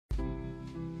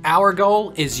Our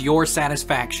goal is your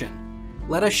satisfaction.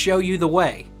 Let us show you the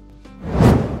way.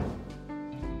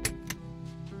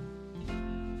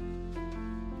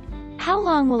 How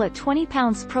long will a 20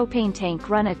 pounds propane tank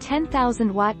run a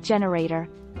 10,000 watt generator?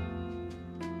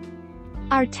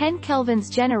 Our 10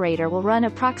 kelvins generator will run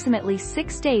approximately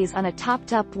 6 days on a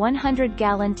topped-up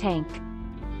 100-gallon tank.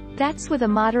 That's with a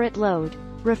moderate load,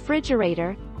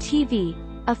 refrigerator, TV,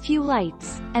 a few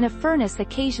lights, and a furnace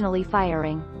occasionally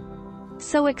firing.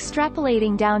 So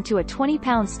extrapolating down to a 20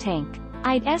 pounds tank,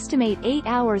 I'd estimate 8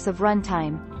 hours of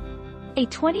runtime. A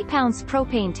 20 pounds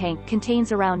propane tank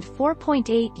contains around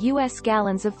 4.8 US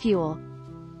gallons of fuel.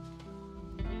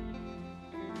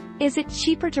 Is it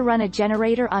cheaper to run a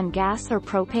generator on gas or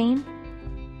propane?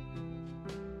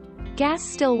 Gas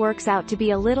still works out to be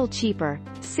a little cheaper,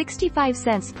 65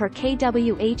 cents per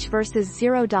kWh versus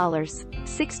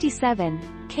 $0.67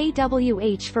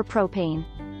 kWh for propane.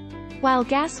 While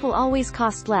gas will always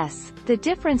cost less, the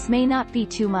difference may not be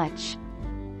too much.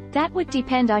 That would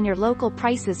depend on your local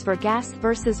prices for gas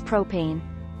versus propane.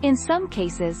 In some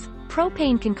cases,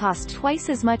 propane can cost twice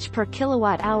as much per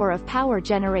kilowatt-hour of power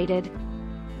generated.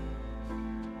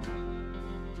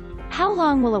 How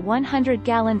long will a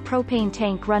 100-gallon propane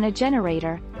tank run a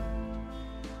generator?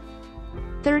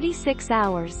 36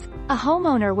 hours. A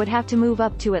homeowner would have to move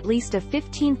up to at least a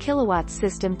 15 kilowatt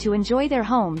system to enjoy their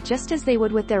home just as they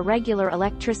would with their regular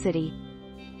electricity.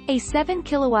 A 7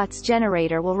 kilowatts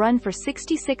generator will run for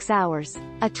 66 hours,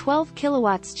 a 12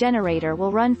 kilowatts generator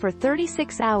will run for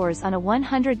 36 hours on a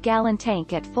 100-gallon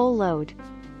tank at full load.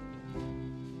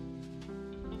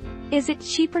 Is it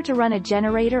cheaper to run a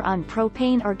generator on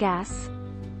propane or gas?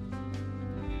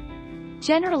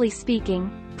 Generally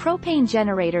speaking, propane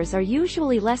generators are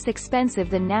usually less expensive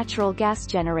than natural gas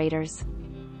generators.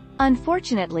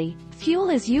 Unfortunately, fuel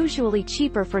is usually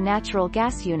cheaper for natural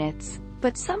gas units,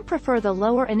 but some prefer the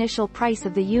lower initial price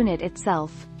of the unit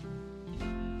itself.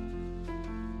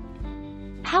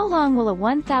 How long will a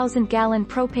 1,000-gallon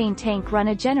propane tank run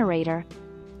a generator?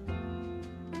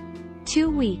 2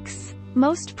 weeks.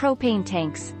 Most propane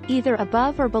tanks, either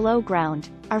above or below ground,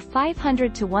 are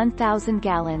 500 to 1,000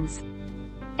 gallons.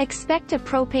 Expect a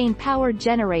propane-powered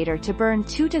generator to burn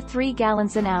 2 to 3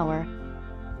 gallons an hour.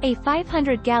 A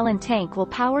 500-gallon tank will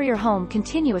power your home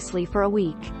continuously for a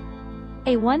week.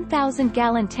 A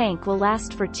 1,000-gallon tank will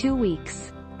last for 2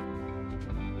 weeks.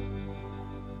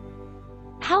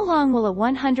 How long will a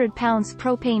 100 pounds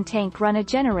propane tank run a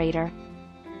generator?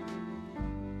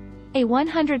 A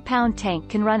 100-pound tank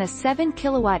can run a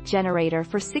 7-kilowatt generator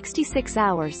for 66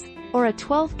 hours, or a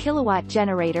 12-kilowatt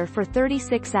generator for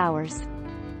 36 hours.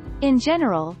 In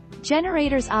general,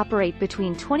 generators operate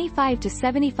between 25 to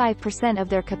 75% of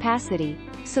their capacity,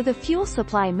 so the fuel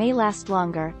supply may last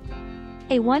longer.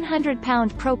 A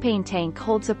 100-pound propane tank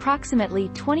holds approximately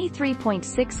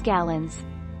 23.6 gallons.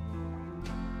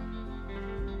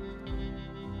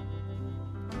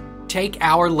 Take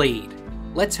our lead.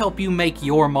 Let's help you make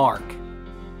your mark.